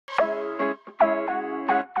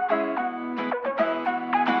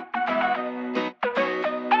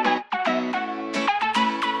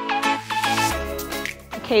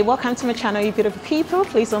Okay, welcome to my channel, you beautiful people.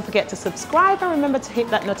 Please don't forget to subscribe and remember to hit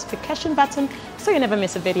that notification button so you never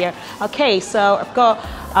miss a video. Okay, so I've got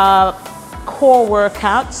a core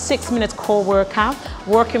workout, 6-minute core workout,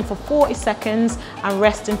 working for 40 seconds and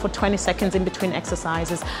resting for 20 seconds in between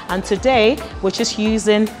exercises. And today we're just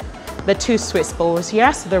using the 2 Swiss balls,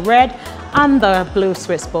 yes, the red and the blue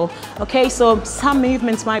Swiss ball. Okay, so some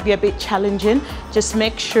movements might be a bit challenging. Just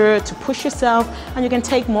make sure to push yourself and you can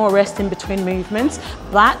take more rest in between movements,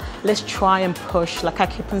 but let's try and push like I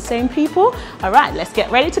keep on saying, people. All right, let's get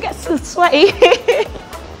ready to get so sweaty.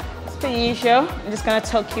 As per usual, I'm just going to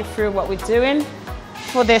talk you through what we're doing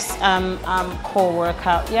for this core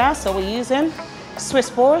workout. Yeah, so we're using Swiss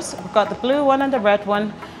balls. We've got the blue one and the red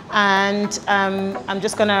one. And I'm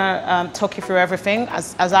just gonna talk you through everything.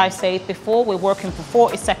 As I said before, we're working for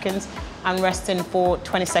 40 seconds and resting for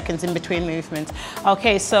 20 seconds in between movements.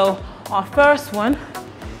 Okay, so our first one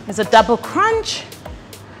is a double crunch.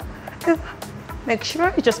 Make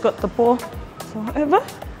sure you just got the ball forever.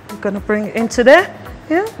 We're gonna bring it into there,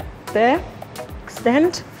 yeah, there,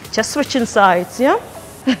 extend, just switching sides, yeah.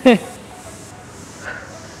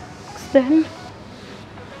 Extend,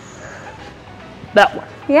 that one.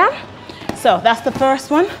 Yeah, so that's the first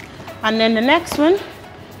one, and then the next one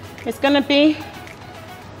is going to be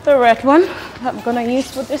the red one that I'm going to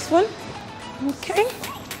use for this one. Okay,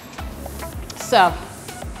 so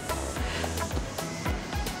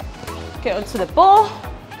get onto the ball.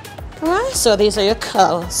 All right, so these are your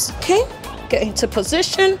curls. Okay, get into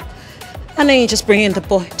position, and then you just bring in the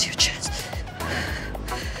ball into your chest.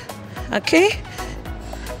 Okay,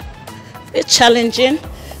 it's challenging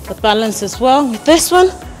the balance as well with this one,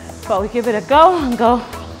 but we give it a go and go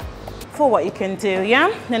for what you can do.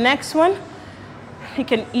 Yeah, the next one you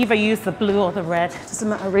can either use the blue or the red, doesn't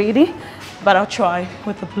matter really, but I'll try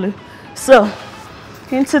with the blue. So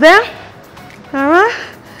into there. All right,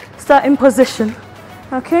 start in position.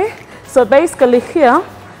 Okay, so basically here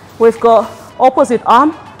we've got opposite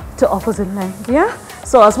arm to opposite leg. Yeah,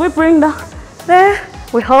 so as we bring that there,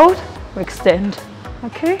 we hold, we extend.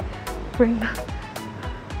 Okay, bring that.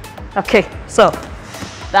 Okay, so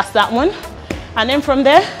that's that one. And then from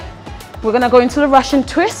there, we're gonna go into the Russian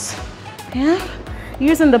twist. Yeah,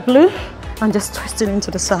 using the blue and just twisting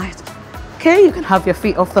into the side. Okay, you can have your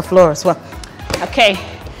feet off the floor as well. Okay,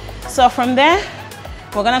 so from there,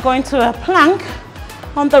 we're gonna go into a plank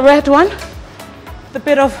on the red one. The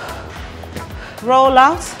bit of roll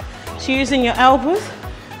out, so using your elbows.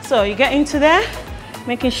 So you get into there,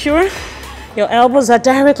 making sure your elbows are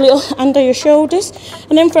directly under your shoulders,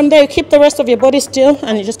 and then from there you keep the rest of your body still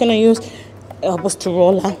and you're just going to use elbows to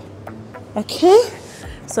roll out. Okay,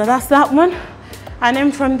 so that's that one. And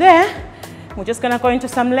then from there we're just going to go into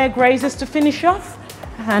some leg raises to finish off,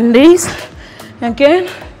 and these again,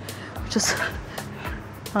 just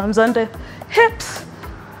arms under hips,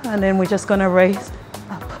 and then we're just going to raise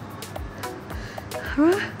up. All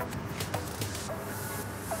right.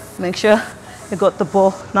 Make sure you got the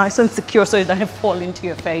ball nice and secure so it doesn't fall into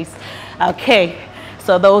your face. Okay,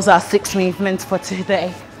 so those are 6 movements for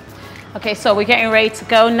today. Okay, so we're getting ready to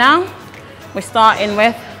go now. We're starting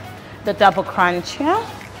with the double crunch, yeah?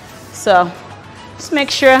 So just make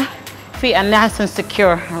sure feet are nice and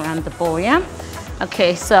secure around the ball, yeah?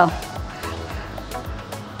 Okay, so.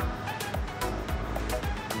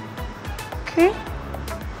 Okay,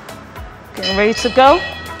 getting ready to go.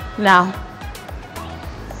 Now,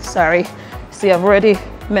 sorry. See, I've already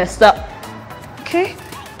messed up. Okay.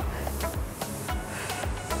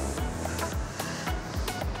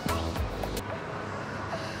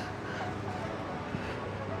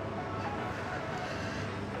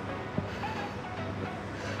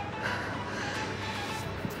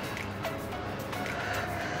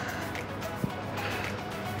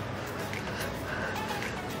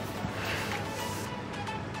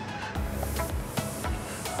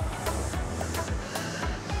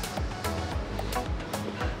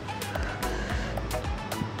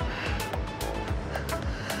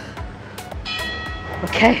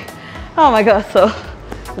 Okay, oh my God, so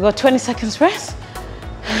we got 20 seconds rest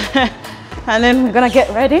and then we're gonna get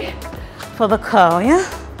ready for the curl, yeah?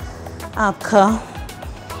 Up curl.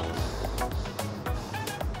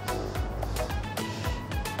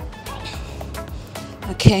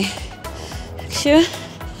 Okay, make sure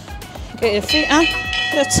get your feet up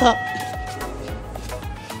to the top.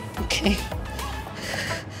 Okay.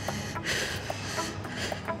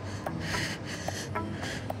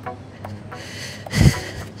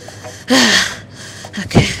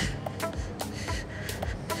 Okay.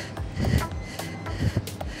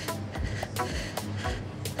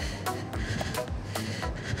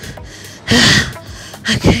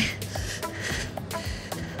 Okay.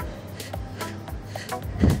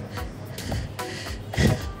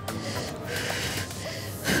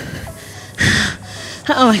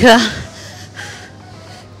 Oh my God.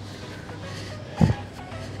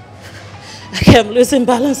 Okay, I'm losing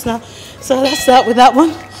balance now. So let's start with that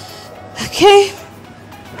one. Okay.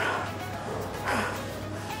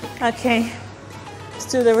 Okay. Let's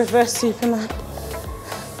do the reverse Superman.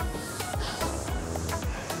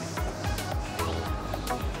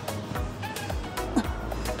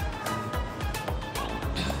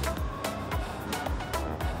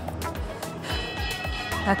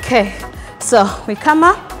 Okay, so we come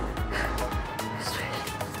up.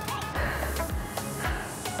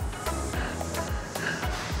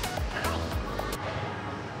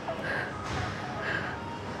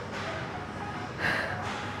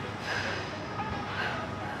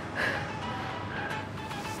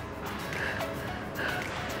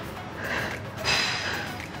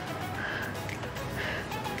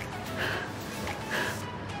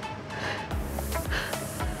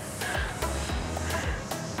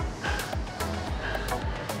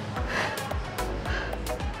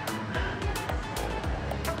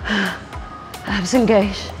 Abs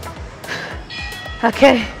engaged.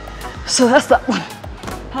 Okay, so that's that one.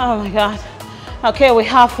 Oh my God. Okay, we're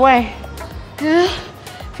halfway. Yeah.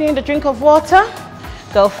 If you need a drink of water,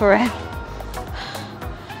 go for it.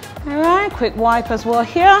 All right, quick wipe as well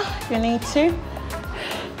here if you need to.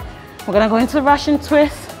 We're gonna go into the Russian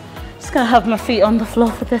twist. Just gonna have my feet on the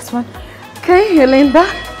floor for this one. Okay, you lean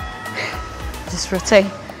back. Just rotate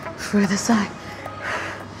through the side.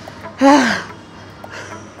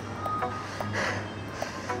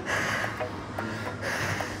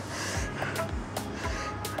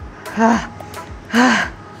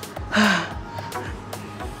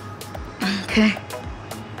 Okay.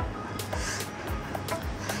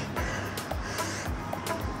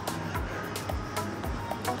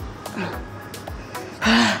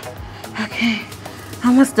 Okay,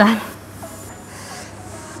 almost done.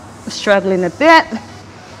 We're struggling a bit,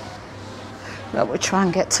 but we'll try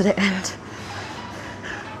and get to the end.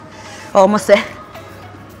 Almost there.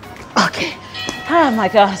 Okay. Oh my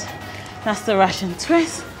God, that's the Russian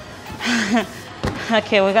twist.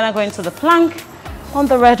 Okay, we're gonna go into the plank on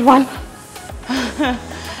the red one.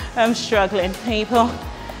 I'm struggling, people,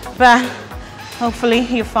 but hopefully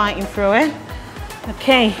you're fighting through it.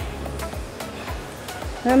 Okay,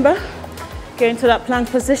 remember, get into that plank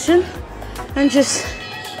position and just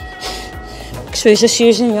make sure you're just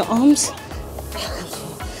using your arms,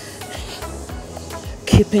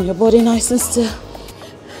 keeping your body nice and still.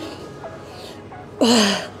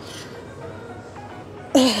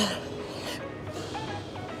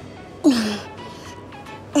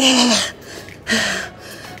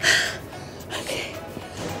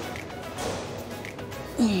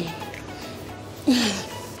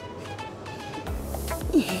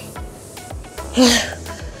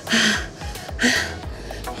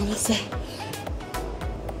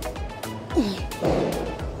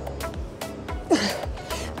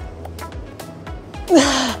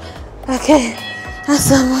 Okay, that's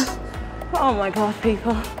someone. Oh my God,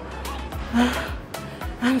 people.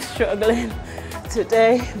 I'm struggling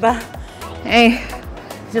today, but hey,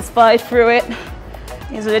 just fight through it.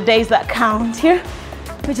 These are the days that count here.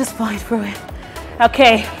 We just fight through it.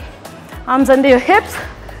 Okay, arms under your hips.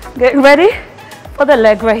 Get ready for the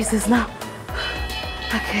leg raises now.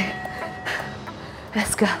 Okay,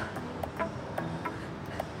 let's go.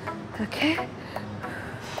 Okay.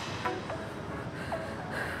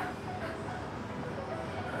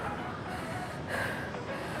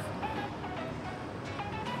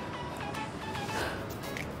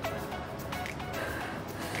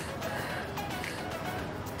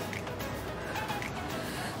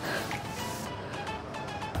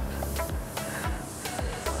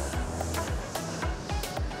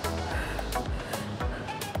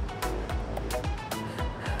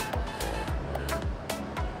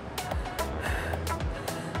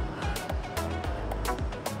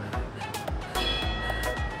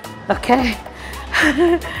 Okay,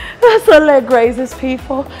 that's the leg raises,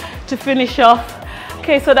 people, to finish off.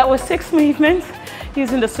 Okay, so that was 6 movements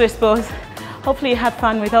using the Swiss balls. Hopefully you had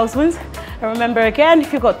fun with those ones. And remember again,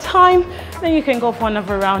 if you've got time, then you can go for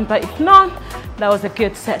another round. But if not, that was a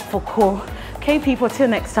good set for core. Okay, people, till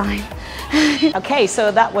next time. Okay, so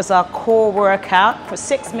that was our core workout for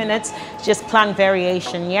 6 minutes, just plank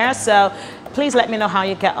variation, yeah? So please let me know how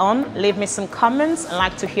you get on. Leave me some comments. I'd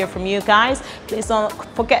like to hear from you guys. Please don't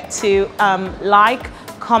forget to like,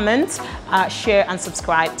 comment, share and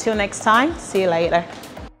subscribe. Till next time, see you later.